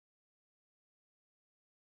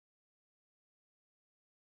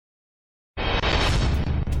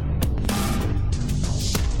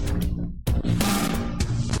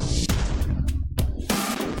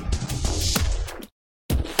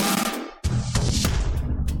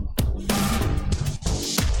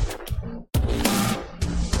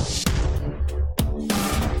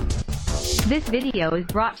This video is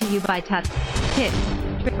brought to you by Tuts, Tips,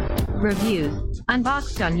 Tricks, Reviews,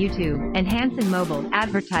 Unboxed on YouTube, and Hanson Mobile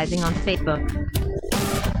Advertising on Facebook.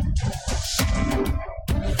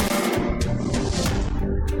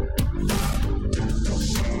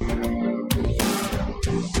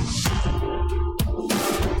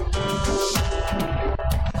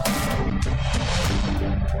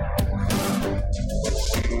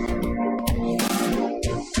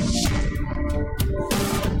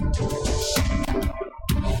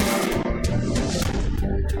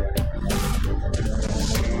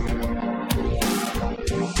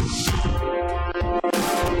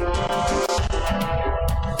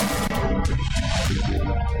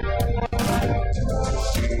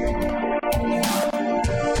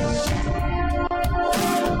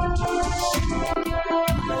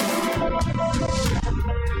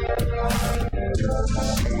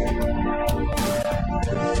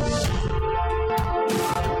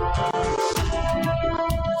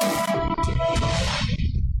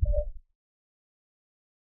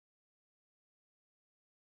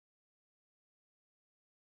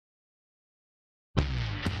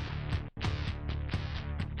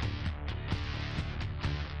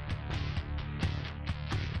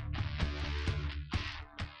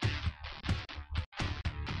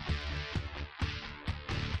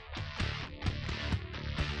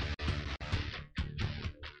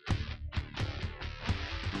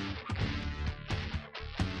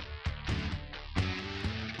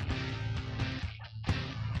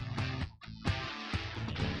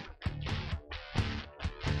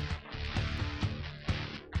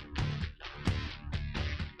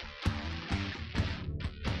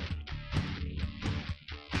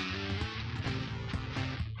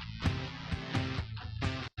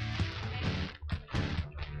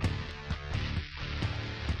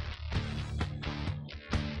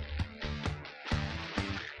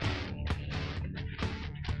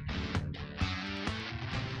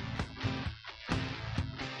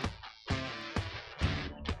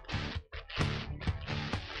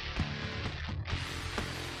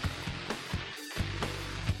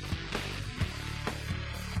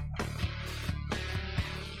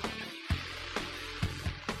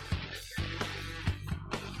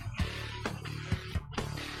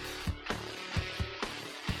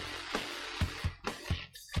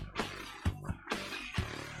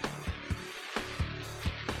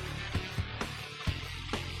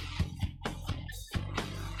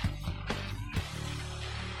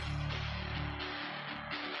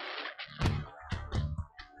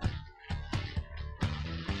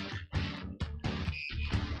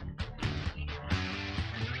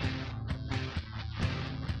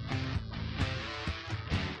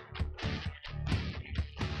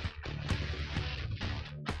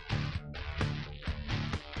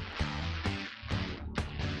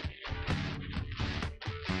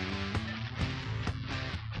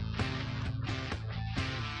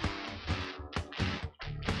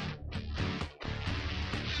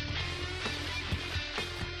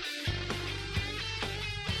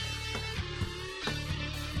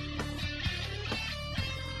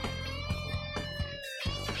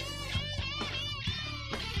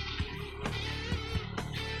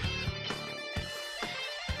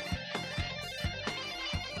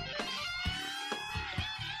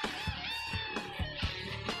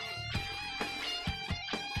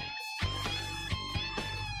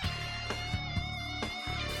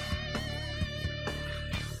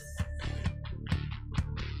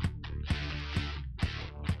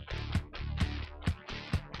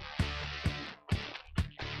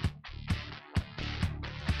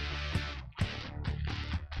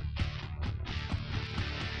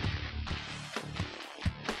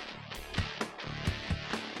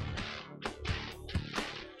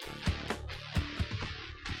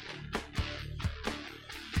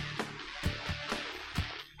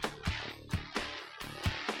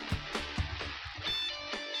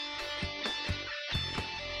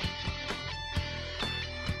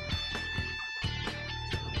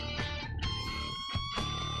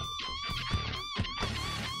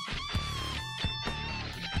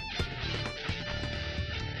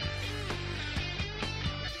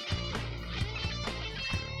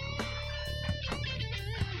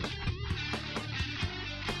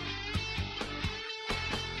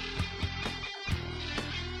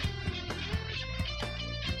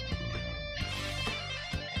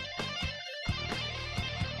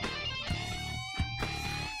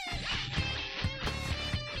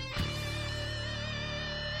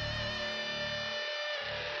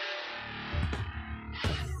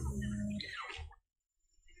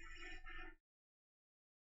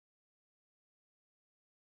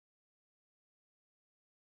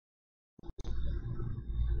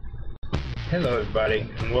 Hello everybody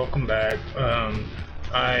and welcome back.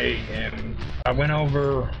 I went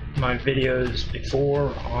over my videos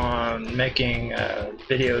before on making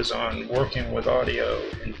videos on working with audio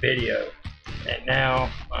and video, and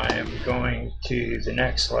now I am going to the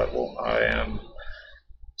next level. I'm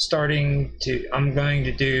going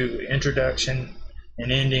to do introduction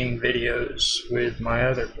and ending videos with my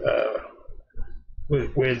other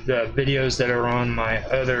videos that are on my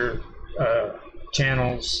other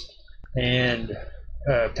channels and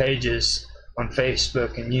pages on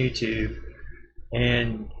Facebook and YouTube.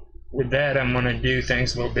 And with that, I'm going to do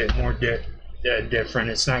things a little bit more different.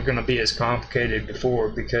 It's not going to be as complicated before,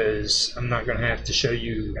 because I'm not going to have to show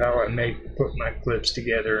you how I put my clips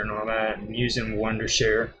together and all that, and using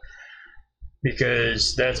Wondershare,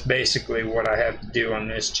 because that's basically what I have to do on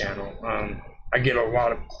this channel. I get a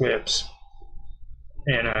lot of clips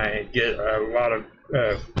and I get a lot of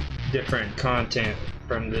different content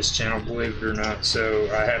from this channel, believe it or not, so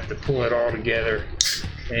I have to pull it all together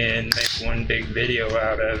and make one big video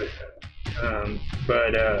out of it.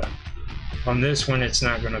 But on this one, it's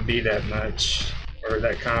not going to be that much or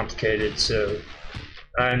that complicated. So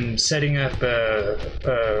I'm setting up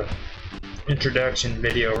a introduction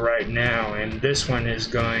video right now, and this one is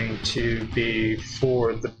going to be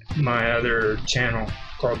for my other channel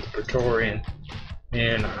called The Praetorian.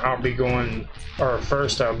 And I'll be working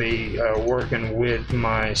with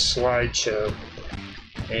my slideshow.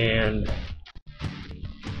 And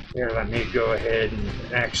here, let me go ahead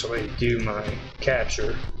and actually do my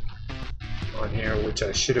capture on here, which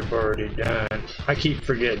I should have already done. I keep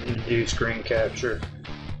forgetting to do screen capture.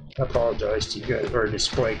 I apologize to you guys, or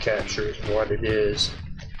display capture is what it is.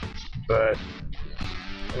 But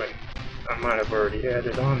wait, I might have already had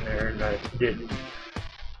it on there and I didn't.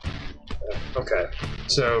 Okay,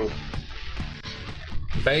 so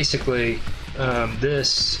basically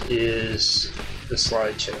this is the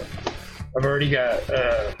slideshow. I've already got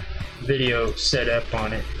a video set up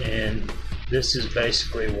on it, and this is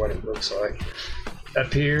basically what it looks like.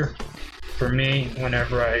 Up here, for me, when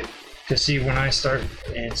I start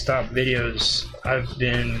and stop videos, I've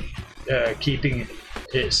been keeping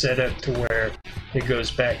it set up to where it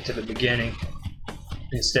goes back to the beginning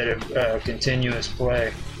instead of continuous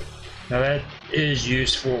play. Now that is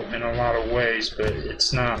useful in a lot of ways, but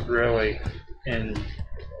it's not really in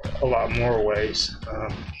a lot more ways.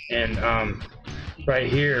 Right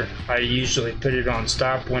here, I usually put it on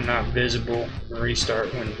stop when not visible,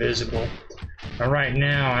 restart when visible. Now right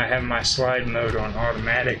now, I have my slide mode on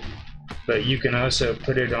automatic, but you can also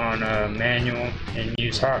put it on manual and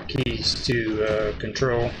use hotkeys to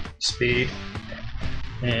control speed.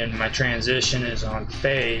 And my transition is on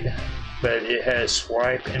fade, but it has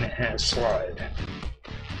swipe and it has slide.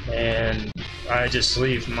 And I just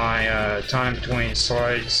leave my time between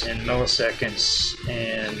slides in milliseconds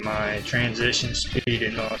and my transition speed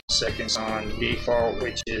in milliseconds on default,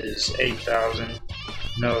 which is 8,000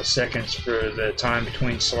 milliseconds for the time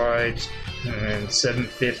between slides and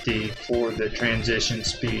 750 for the transition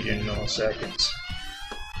speed in milliseconds.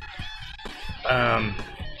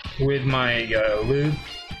 With my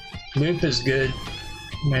loop is good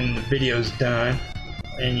when the video's done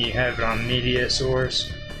and you have it on media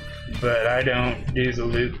source, but I don't do the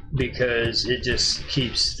loop because it just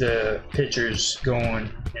keeps the pictures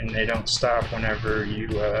going and they don't stop whenever you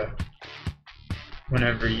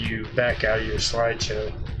back out of your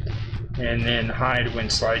slideshow. And then hide when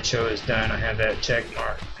slideshow is done. I have that check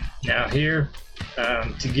mark. Now here,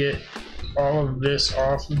 to get all of this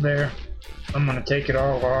off of there, I'm going to take it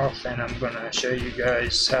all off and I'm going to show you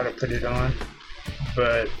guys how to put it on.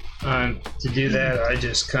 But to do that, I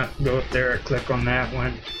just go up there, I click on that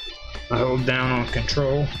one, I hold down on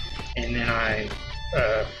control, and then I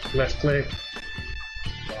left click.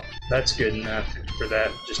 Well, that's good enough for that,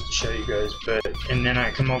 just to show you guys. And then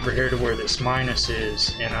I come over here to where this minus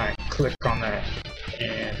is, and I click on that,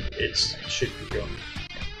 and it should be going.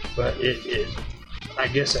 But it is. I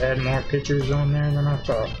guess I had more pictures on there than I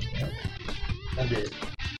thought. Yep, I did.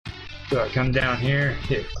 So I come down here,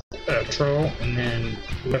 hit control, and then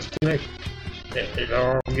left click. It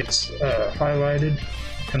all gets highlighted.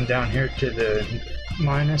 Come down here to the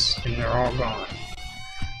minus, and they're all gone.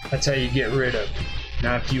 That's how you get rid of them.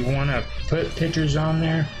 Now, if you want to put pictures on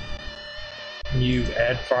there, you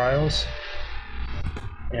add files,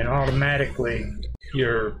 and automatically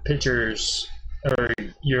your pictures, or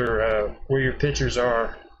your where your pictures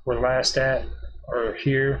were last at, are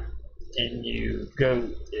here, and you go,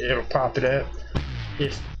 it'll pop it up.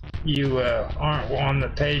 If you aren't on the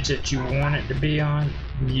page that you want it to be on,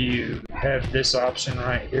 you have this option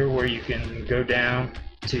right here where you can go down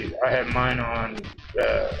I have mine on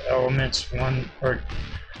Elements 1 or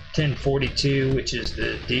 1042, which is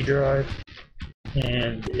the D drive,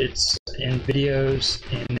 and it's in videos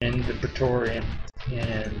and in the Praetorian.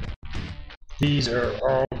 And these are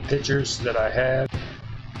all pictures that I have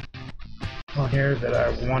on here that I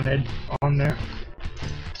wanted on there.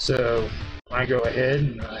 So I go ahead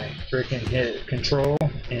and I freaking hit Control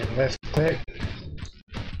and left click,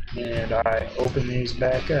 and I open these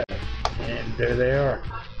back up, and there they are.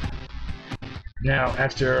 Now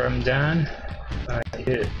after I'm done, I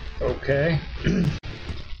hit OK,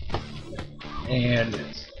 and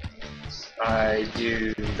I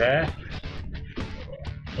do that,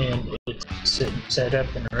 and it's set up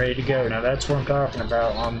and ready to go. Now that's what I'm talking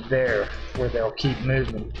about on there, where they'll keep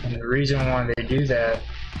moving. And the reason why they do that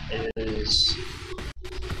is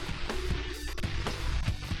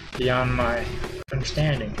beyond my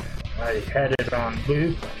understanding. I had it on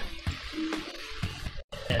loop,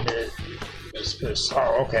 and it was,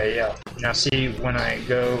 oh, okay, yeah. Now see, when I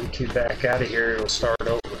go to back out of here, it'll start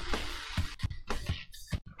over.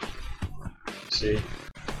 See?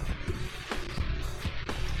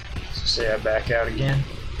 So say I back out again,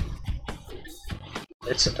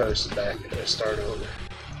 it's supposed to start over.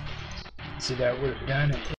 See, that would have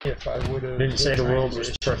done it if I would have. Didn't say the world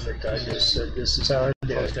was perfect. I just said this is how I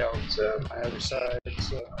did it. So my other side,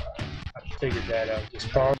 so I figured that out. Just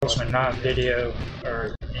pause when not video,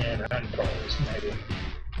 or and unpause maybe.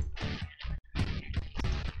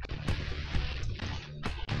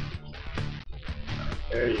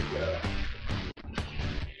 There you go.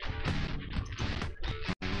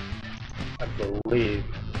 I believe.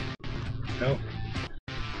 Nope.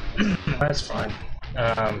 That's fine.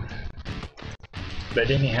 But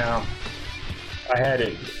anyhow, I had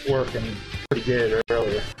it working pretty good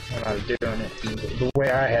earlier when I was doing it. And the way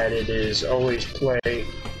I had it is always play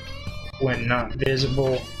when not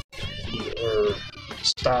visible, or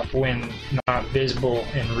stop when not visible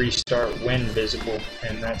and restart when visible,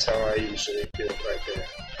 and that's how I usually do it right there.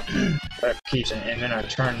 That keeps it, and then I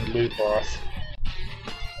turn the loop off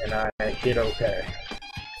and I hit OK.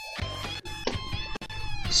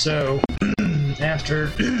 So after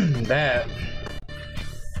that,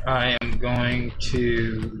 I am going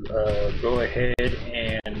to go ahead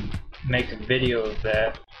and make a video of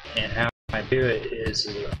that. And how I do it is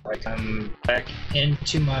like I'm back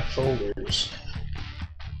into my folders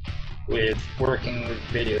with working with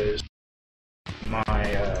videos,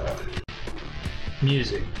 my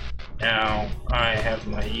music. Now I have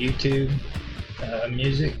my YouTube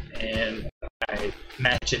music, and I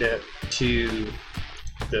match it up to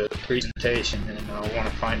the presentation, and I want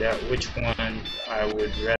to find out which one I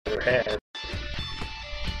would rather have.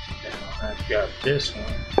 Now I've got this one.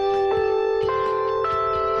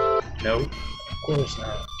 Nope, of course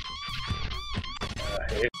not.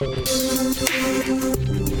 I've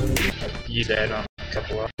used that on a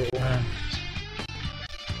couple other ones.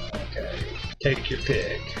 Okay, take your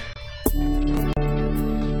pick.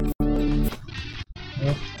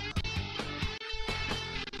 Yep.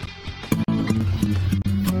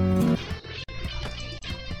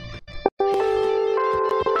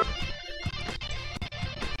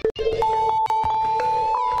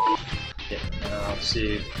 Now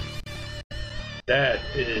see, that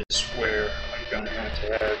is where I'm going to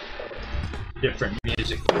have different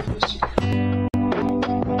music for this. I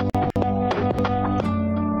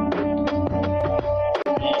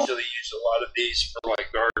usually use a lot of these for like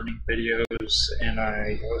gardening videos, and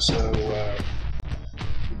I also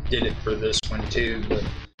did it for this one too, but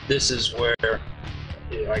this is where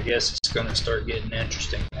I guess it's going to start getting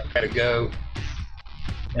interesting. I've got to go,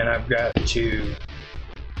 and I've got to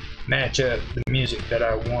match up the music that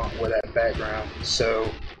I want with that background.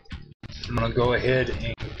 So I'm going to go ahead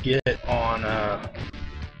and get on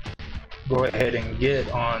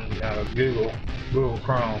Google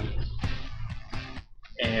Chrome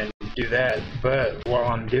and do that. But while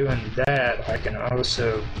I'm doing that, I can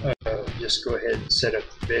also just go ahead and set up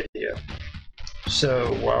the video.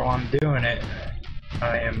 So while I'm doing it,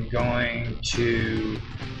 I am going to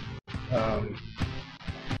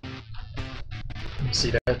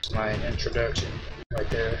see, that's my introduction right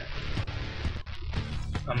there.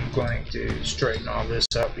 I'm going to straighten all this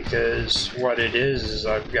up, because what it is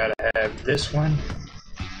I've got to have this one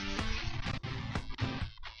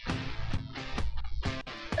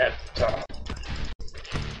at the top.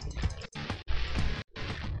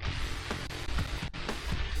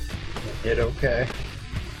 Hit OK.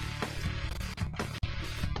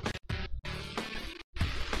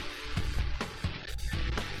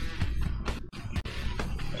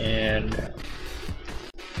 And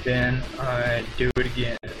then I do it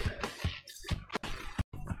again.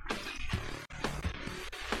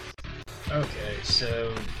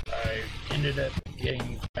 So I ended up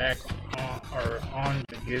getting back on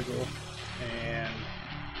to Google and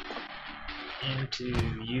into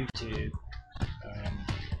YouTube.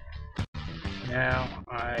 Now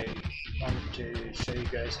I wanted to show you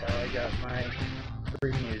guys how I got my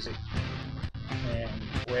free music. And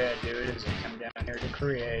the way I do it is I come down here to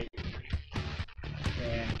create,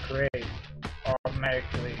 and create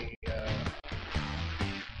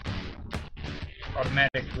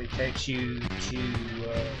automatically takes you to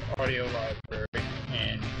audio library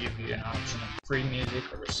and give you an option of free music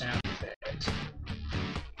or sound effects.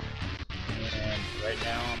 And right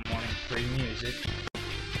now I'm wanting free music,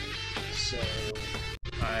 so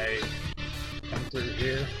I come through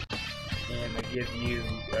here and they give you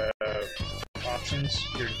options,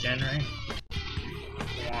 your genre.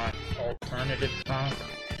 You want alternative punk,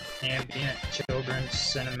 ambient, children's,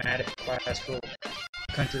 cinematic, classical,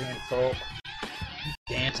 country and folk,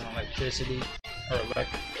 dance and electricity, or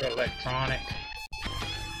electronic,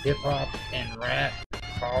 hip-hop and rap,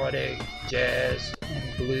 holiday, jazz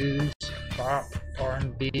and blues, pop,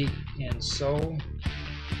 R&B and soul,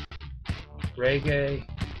 reggae,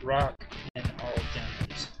 rock, and all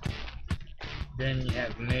genres. Then you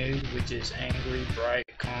have mood, which is angry, bright,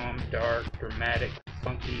 calm, dark, dramatic,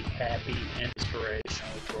 funky, happy,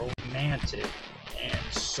 inspirational, romantic,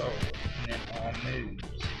 and soul, and then all moods.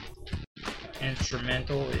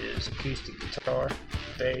 Instrumental is acoustic guitar,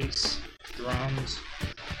 bass, drums,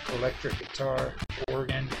 electric guitar,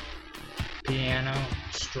 organ, piano,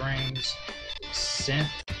 strings,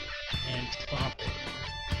 synth, and trumpet.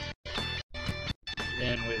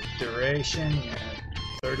 Then with duration, you have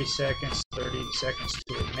 30 seconds, 30 seconds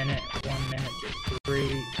to a minute, 1 minute to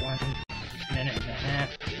 3, 1 minute and a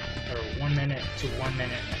half, or 1 minute to 1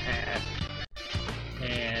 minute and a half,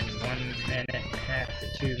 and 1 minute and a half to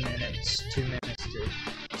 2 minutes, 2 minutes to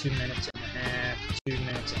 2 minutes and a half, 2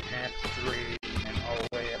 minutes and a half to 3, and all the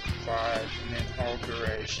way up to 5, and then all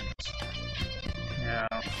durations. Now,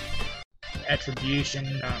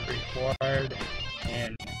 attribution not required,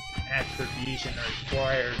 and attribution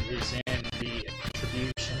required is in the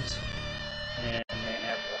attributions, and they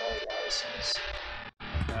have all license.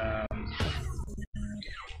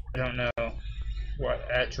 I don't know what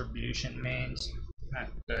attribution means,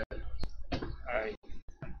 but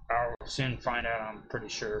I'll soon find out. I'm pretty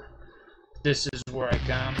sure. This is where I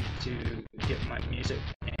come to get my music,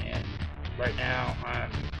 and right now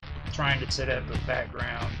I'm trying to set up a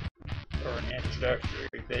background or an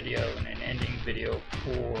introductory video and an ending video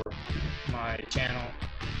for my channel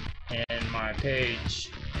and my page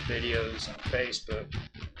videos on Facebook.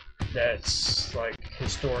 That's like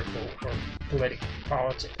historical or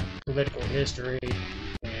political history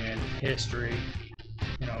and history,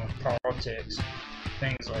 politics,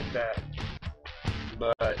 things like that.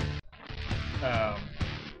 But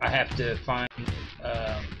I have to find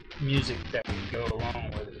music that can go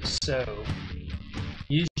along with it. So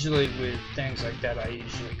usually with things like that, I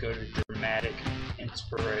usually go to dramatic,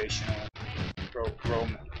 inspirational,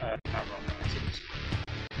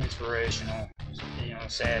 inspirational,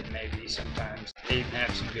 sad maybe sometimes. They even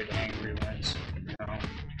have some good angry ones.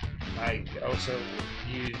 I also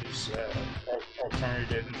use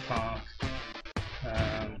alternative and punk.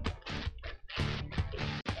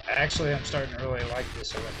 Actually, I'm starting to really like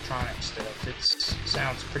this electronic stuff. It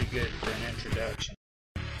sounds pretty good for an introduction.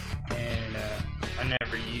 And I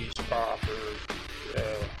never use pop or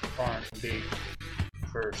R&B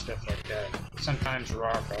for stuff like that. Sometimes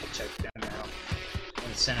rock, I'll check them out.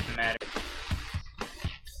 And cinematic.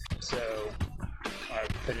 So I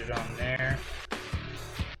put it on there,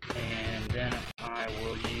 and then I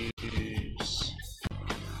will use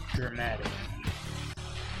dramatic.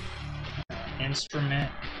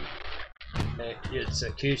 Instrument, it's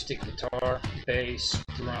acoustic guitar, bass,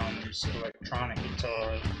 drums, electronic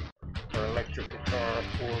guitar, or electric guitar,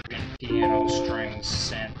 organ, piano, strings,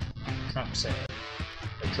 synth,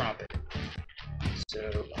 trumpet.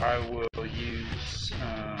 So I will use,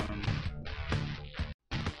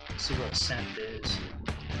 let's see what synth is,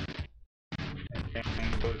 and then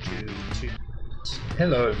go to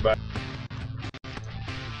hello everybody.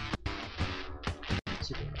 Let's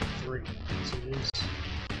see what 3 minutes it is.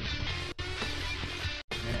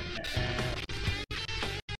 Minute and a half.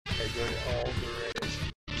 I go to all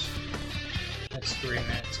durations. That's 3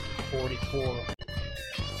 minutes and 44.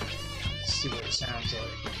 Let's see what it sounds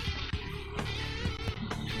like.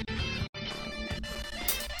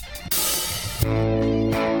 So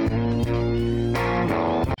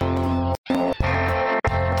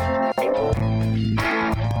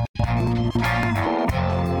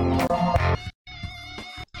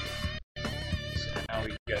now we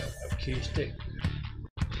got acoustic.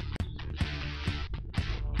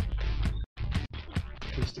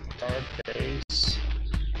 acoustic guitar, bass.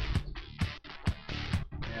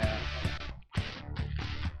 Yeah.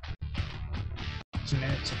 2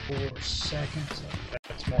 minutes and 4 seconds.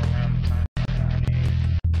 That's more around the time I need.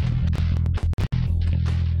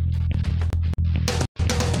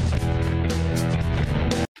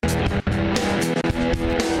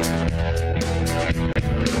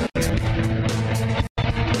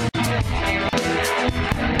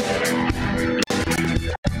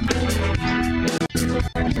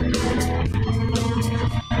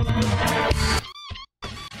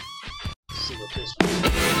 See what this one.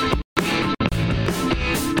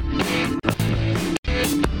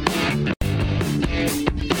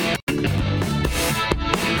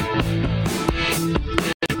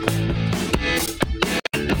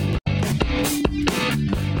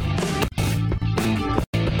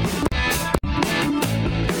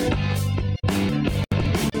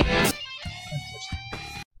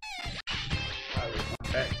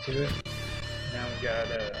 Back to it. Now we got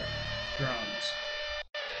drums.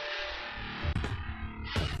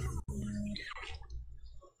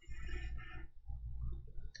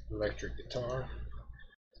 Electric guitar.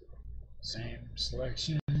 Same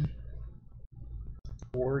selection.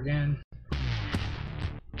 Organ.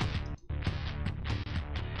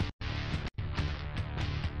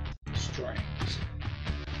 Strings.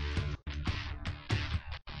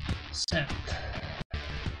 Synth.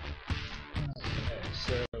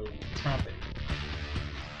 So, trumpet.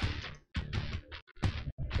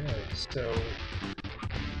 Okay, so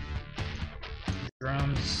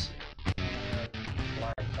drums,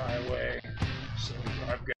 Black Highway. So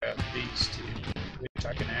I've got these two, which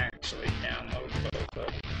I can actually download both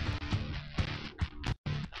of.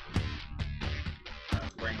 I'll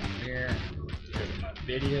bring them here, go to my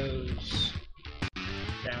videos,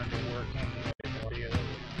 down to working with audio,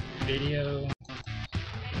 video.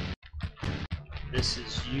 This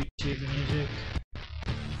is YouTube music.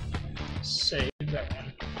 Save that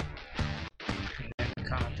one. And then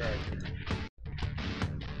contractor.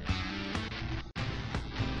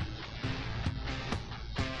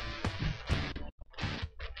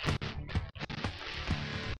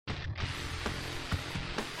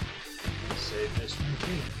 Save this one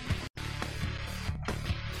too.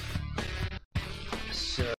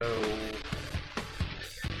 So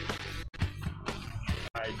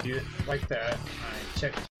I do it like that. I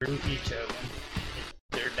check through each of them. If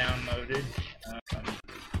they're downloaded,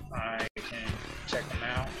 I can check them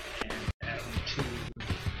out and add them to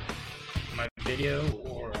my video,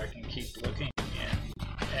 or I can keep looking and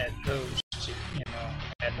add those to,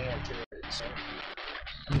 add more to it. So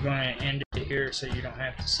I'm going to end it here so you don't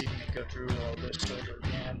have to see me go through all this over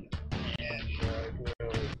again, and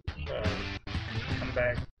we'll come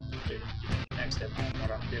back to the next step on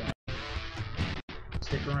what I'm doing.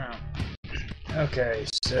 Stick around. Okay,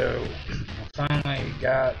 so I finally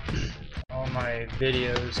got all my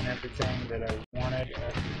videos and everything that I wanted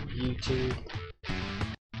off of YouTube,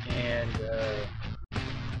 and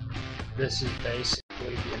this is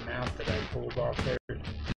basically the amount that I pulled off there.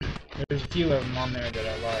 There's a few of them on there that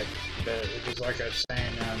I like, but it was like I was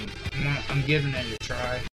saying, I'm giving it a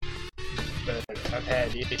try, but I've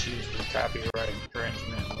had issues with copyright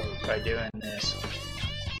infringement by doing this.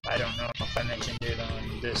 I don't know if I mentioned it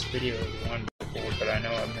on this video one before, but I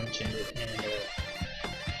know I mentioned it, and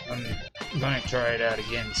I'm going to try it out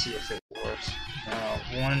again to see if it works. Now,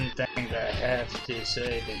 one thing that I have to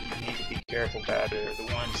say that you need to be careful about are the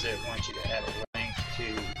ones that want you to add a link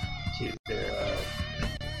to their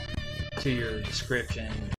to your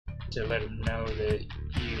description to let them know that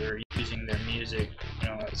you're using their music,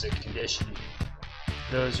 as a condition.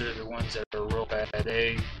 Those are the ones that are real bad.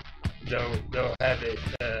 They'll have it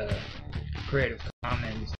Creative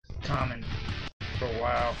Commons for a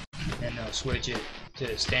while, and they'll switch it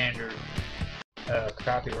to standard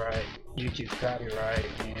copyright, YouTube copyright,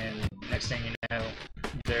 and next thing you know,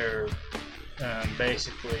 they're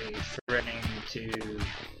basically threatening to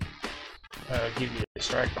give you a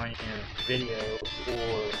strike on your video,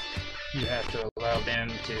 or you have to allow them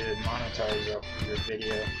to monetize off of your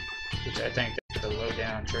video, which I think that's a low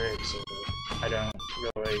down trick, so I don't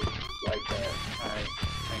really like that. I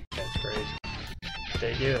think that's crazy.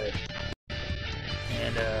 They do it.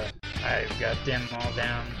 And I've got them all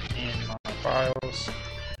down in my files,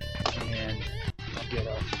 and I'll get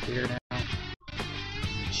off here now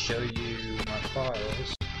and show you my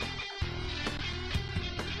files.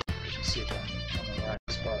 Let's see if I'm on the right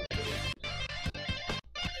spot here.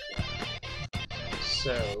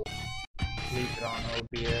 So leave it on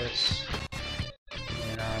OBS,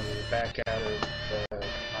 and I will back out of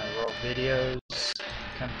my raw videos,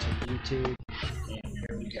 come to YouTube, and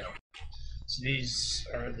here we go. So these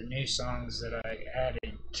are the new songs that I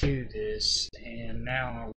added to this, and now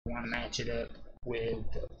I want to match it up with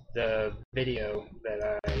the video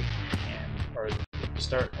that I am, or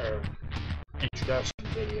start or introduction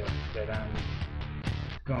video that I'm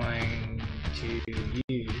going to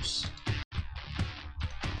use.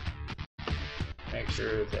 Make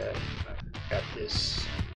sure that I've got this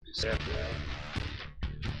set up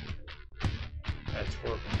right. That's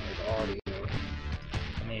working with audio.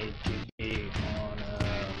 I need to be on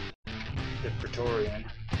the Praetorian,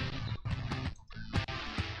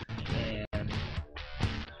 and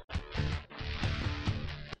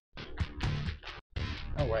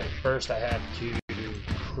oh wait, first I have to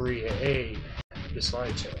create the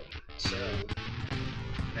slideshow. So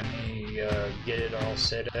let me get it all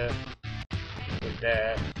set up with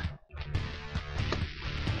that,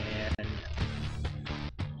 and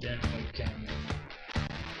then we can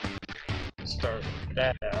start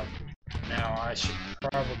that out. Now I should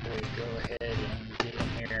probably go ahead and get in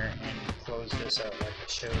here and close this out like I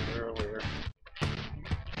showed earlier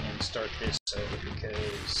and start this over,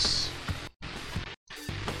 because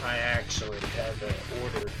I actually have an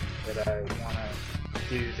order that I want to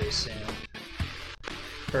do this in.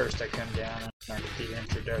 First I come down and I get the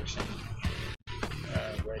introduction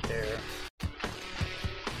right there.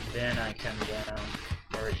 Then I come down,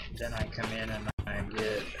 or then I come in and I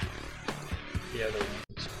get the other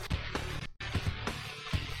ones.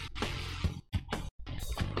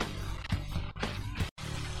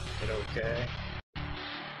 Hit OK.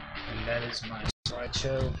 And that is my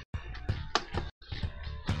slideshow.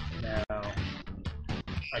 Now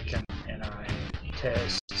I come and I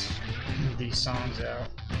test these songs out.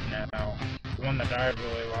 Now the one that I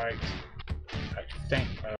really like, I think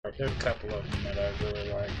there are a couple of them that I really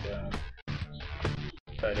like,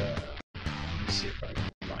 but let me see if I can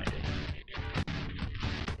find it.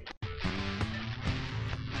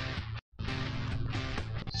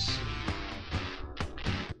 Let's see.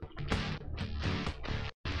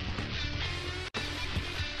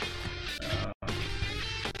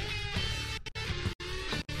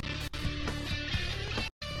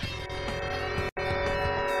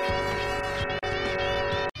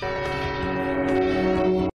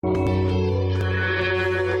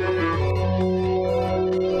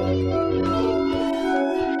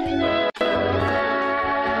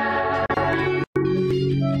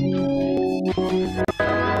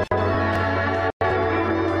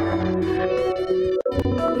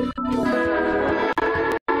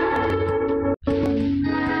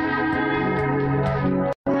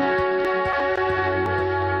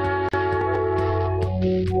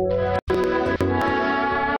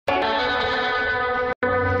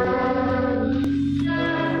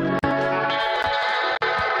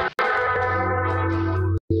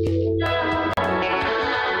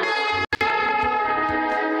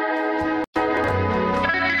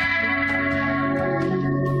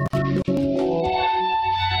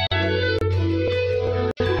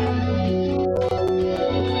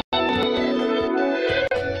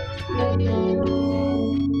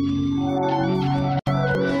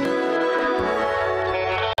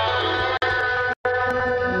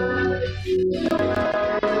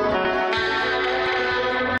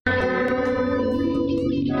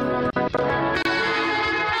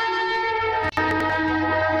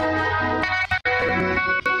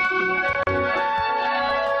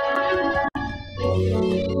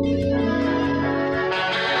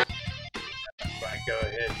 Go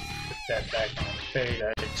ahead and put that back on fade.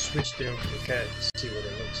 I switched it over to cut to see what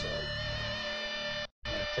it looks like.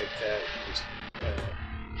 I'm going to take that and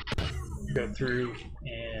just go through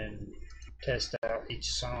and test out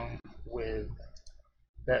each song with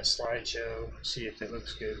that slideshow, see if it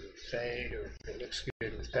looks good with fade or if it looks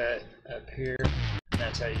good with cut up here. And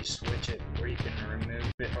that's how you switch it, or you can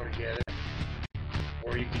remove it altogether,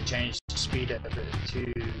 or you can change the speed of it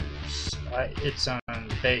to, it's on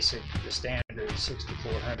basic, the standard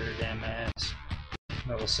 6400 ms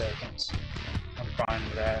milliseconds. I'm fine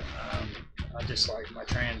with that. I just like my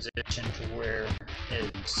transition to where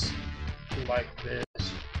it's like this,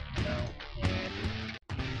 you know, and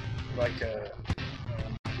like a,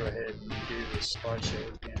 go ahead and do this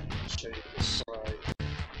slideshow again and show you the slide.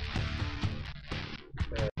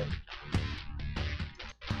 But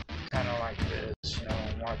kind of like this, you know,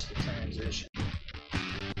 and watch the transition.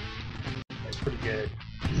 It's pretty good,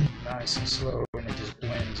 nice and slow, and it just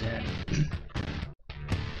blends in.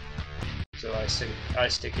 So I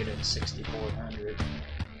stick it at 6400.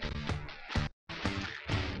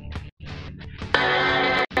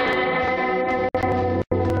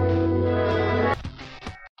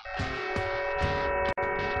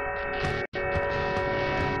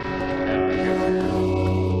 Now I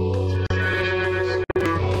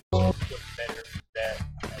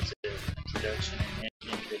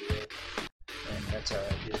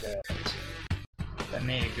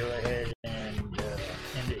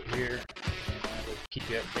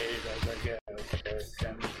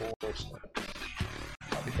before, so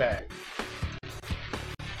I'll be back.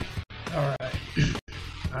 Alright,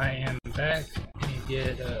 I am back. Let me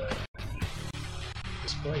get a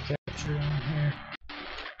display capture on here.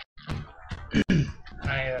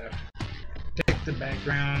 I picked the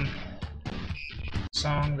background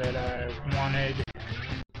song that I wanted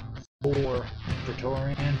for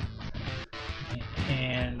Praetorian,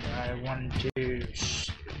 and I wanted to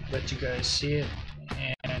let you guys see it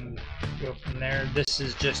and go from there. This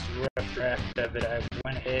is just a rough draft of it. I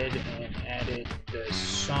went ahead and added the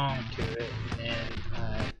song to it, and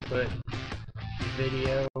I put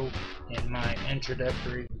video in my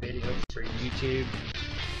introductory video for YouTube.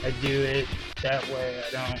 I do it that way.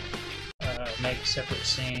 I don't make separate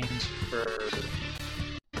scenes for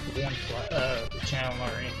one channel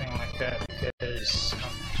or anything like that, because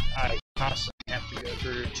I constantly have to go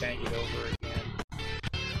through and change it over again.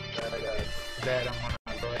 But that I'm going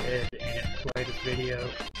to go ahead and play the video.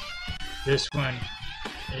 This one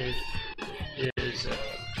is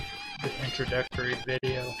the introductory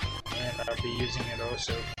video, and I'll be using it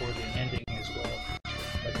also for the ending as well,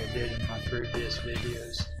 like I did in my previous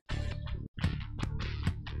videos.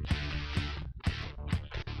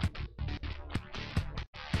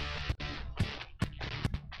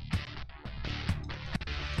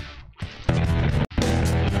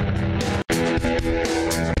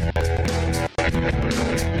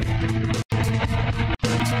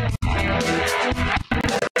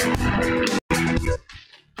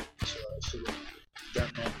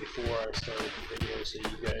 So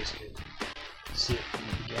you guys can see it from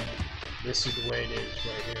the beginning. This is the way it is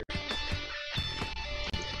right here.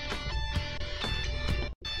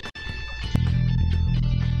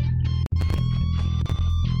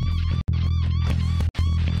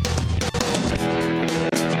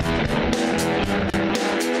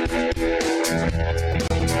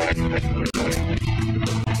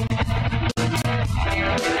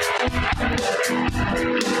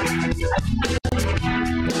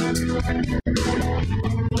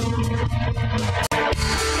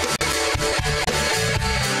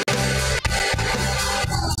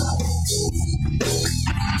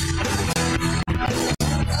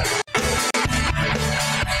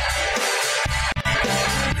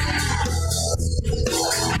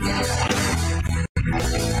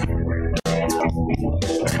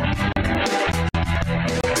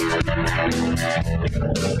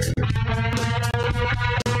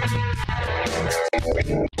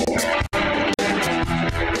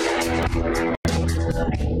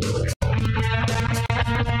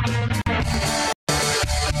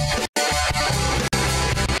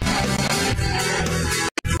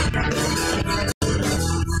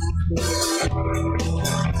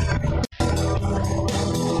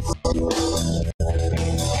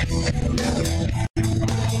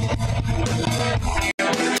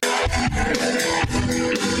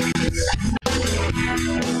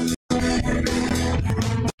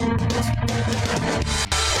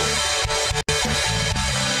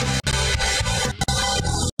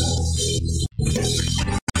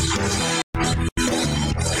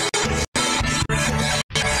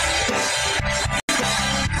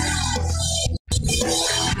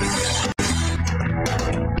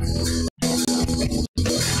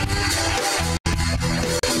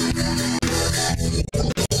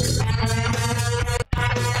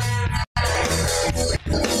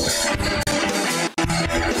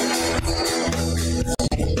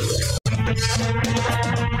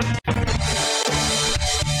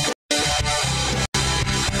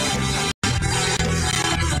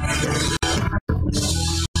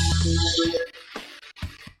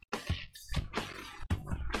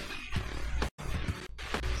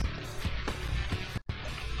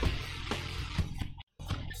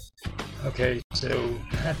 Okay, so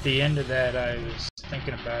at the end of that, I was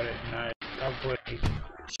thinking about it, and I probably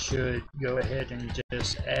should go ahead and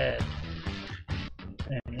just add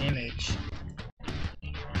an image,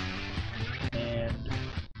 and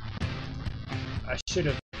I should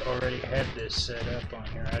have already had this set up on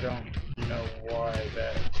here. I don't know why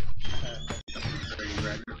that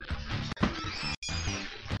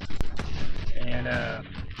and I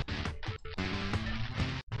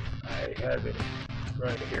have it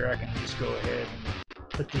right here. I can just go ahead and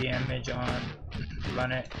put the image on,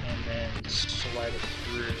 run it, and then slide it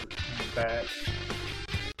through in the back.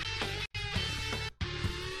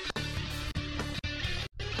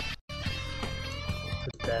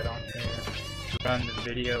 Put that on here. Run the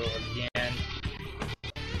video again.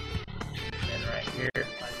 And right here, I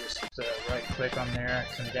just right click on there.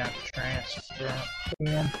 I come down to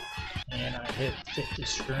transform, and I hit fit to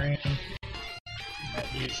screen. That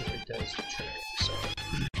usually does the trick. So,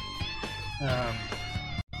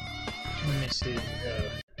 let me see.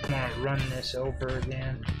 I'm gonna run this over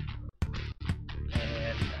again,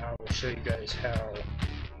 and I will show you guys how to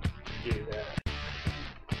do that.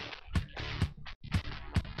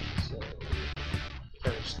 So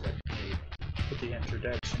first, let me put the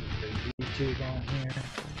introduction to YouTube on here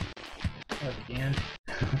again,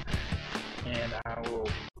 and I will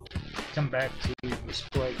come back to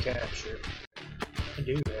display capture. I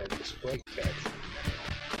do have display capture.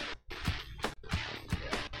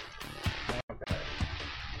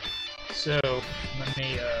 So let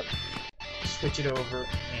me switch it over,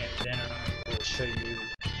 and then I will show you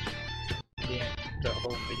the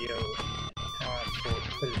whole video, how I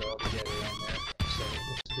put it all together on there. So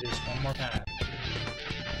let's do this one more time.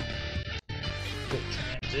 Quick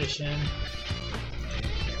transition.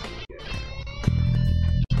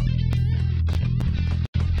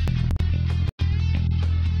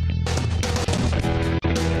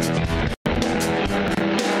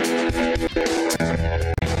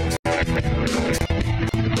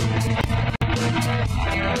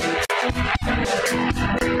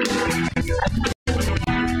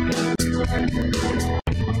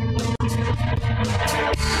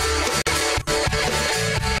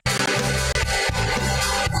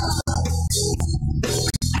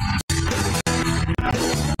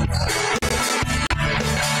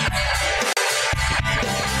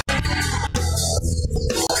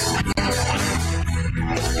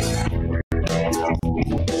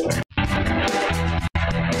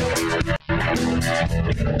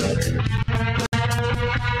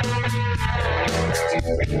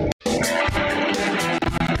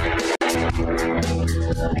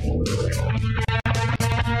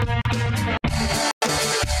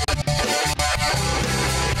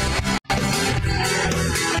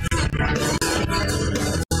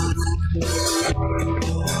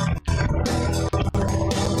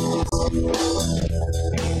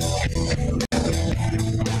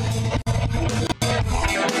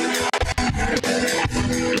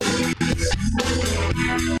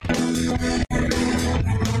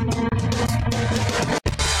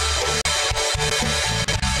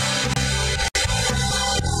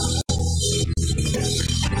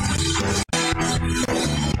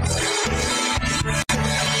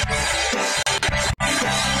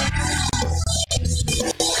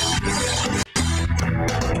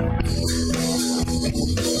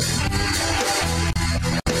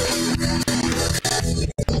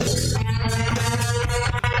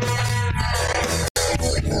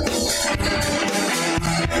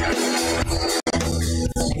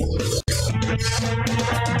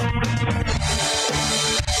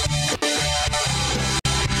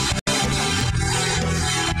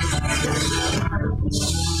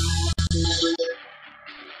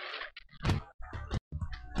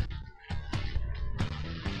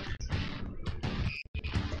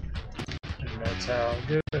 That's how I'll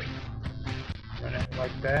do it. Run it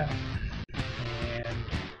like that, and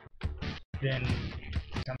then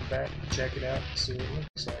come back and check it out and see what it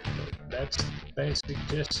looks like. But that's the basic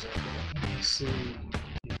gist of it. Let me see,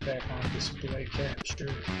 get back on display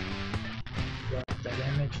capture, drop that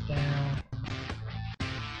image down,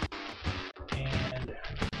 and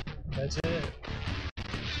that's it.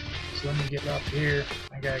 So let me get up here.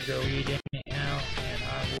 I gotta go eat anyhow, and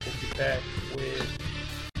I will be back with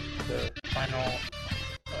the final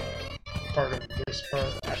part of this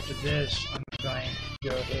part. After this, I'm going to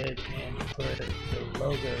go ahead and put the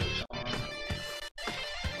logos on.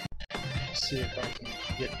 See if I can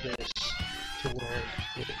get this to where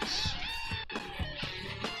it's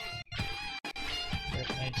where it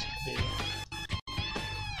needs to be.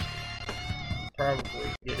 Probably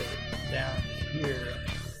get it down here.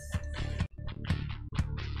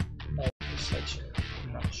 Like this section,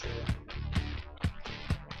 I'm not sure.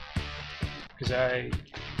 Because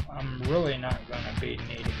I'm really not going to be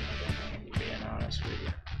needing it, to be honest with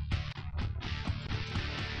you.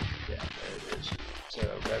 Yeah, there it is. So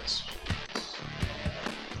that's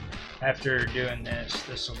after doing this,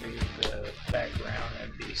 this will be the background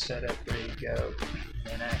and be set up, ready to go.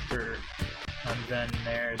 And after I'm done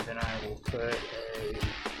there, then I will put a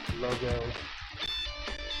logo,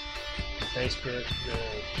 Facebook, the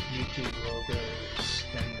YouTube logos,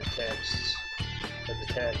 then the text of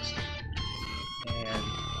the text. And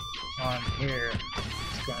on here,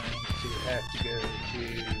 it's going to have to go to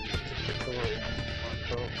the tutorial on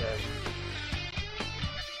both of them.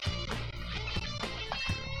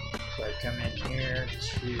 So I come in here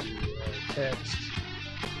to text,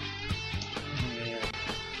 and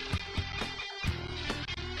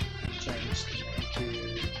change to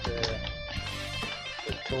the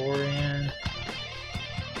tutorial,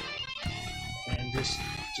 and just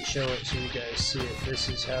to show it so you guys see it. This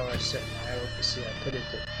is how I set my opacity. I put it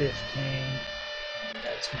to 15, and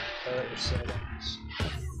that's my color settings,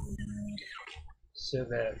 so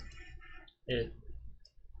that it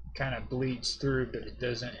kind of bleeds through, but it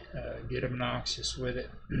doesn't get obnoxious with it.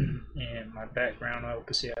 And my background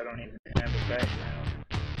opacity, I don't even have a background,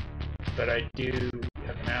 but I do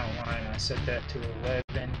have an outline. I set that to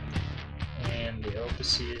 11, and the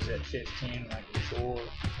opacity is at 15 like before,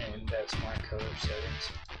 and that's my color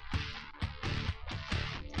settings.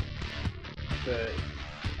 But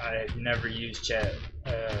I've never used chat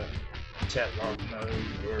log mode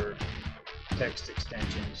or text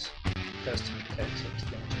extensions, custom text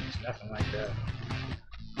extensions, nothing like that.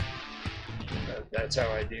 But that's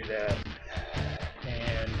how I do that.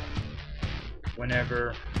 And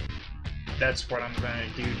whenever, that's what I'm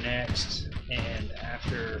going to do next, and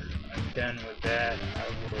after I'm done with that, I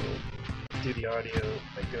will do the audio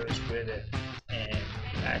that goes with it, and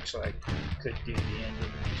actually I could do the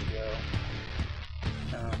ending as well.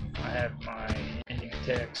 I have my ending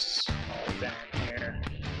texts all down here.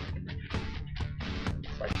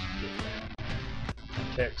 If I can get down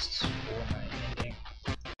my texts for my ending,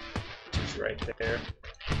 which is right there.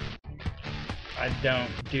 I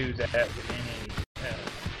don't do that with any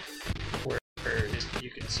where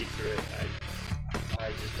you can see through it.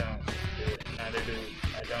 I just don't do it. I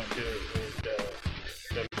don't do it with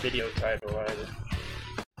the video title either.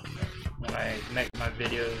 When I make my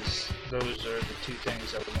videos, those are the two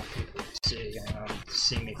things I want people to see.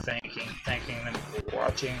 See me thanking them for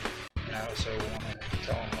watching, and I also want to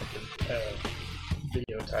tell them what the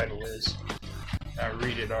video title is. I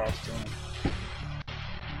read it off to them,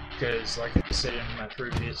 because like I said in my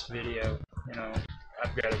previous video,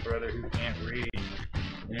 I've got a brother who can't read,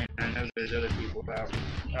 and I know there's other people out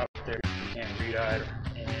there who can't read either,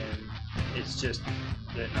 and it's just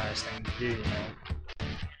the nice thing to do,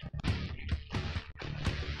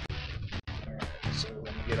 Alright, so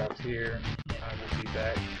let me get off here, and I will be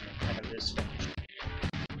back and have this finished.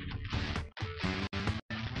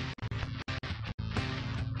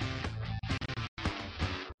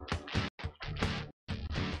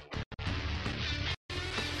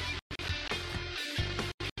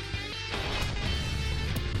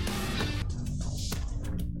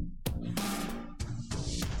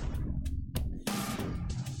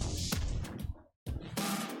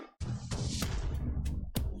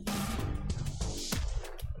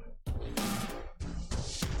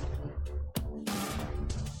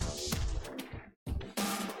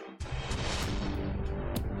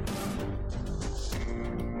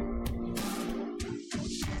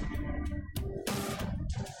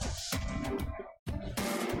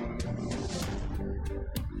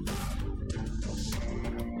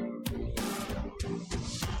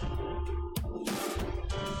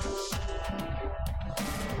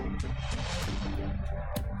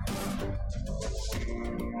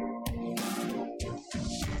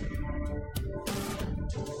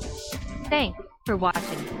 Thanks for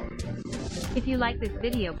watching. If you like this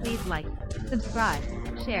video, please like, subscribe,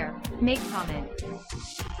 share, make comments.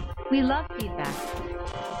 We love feedback.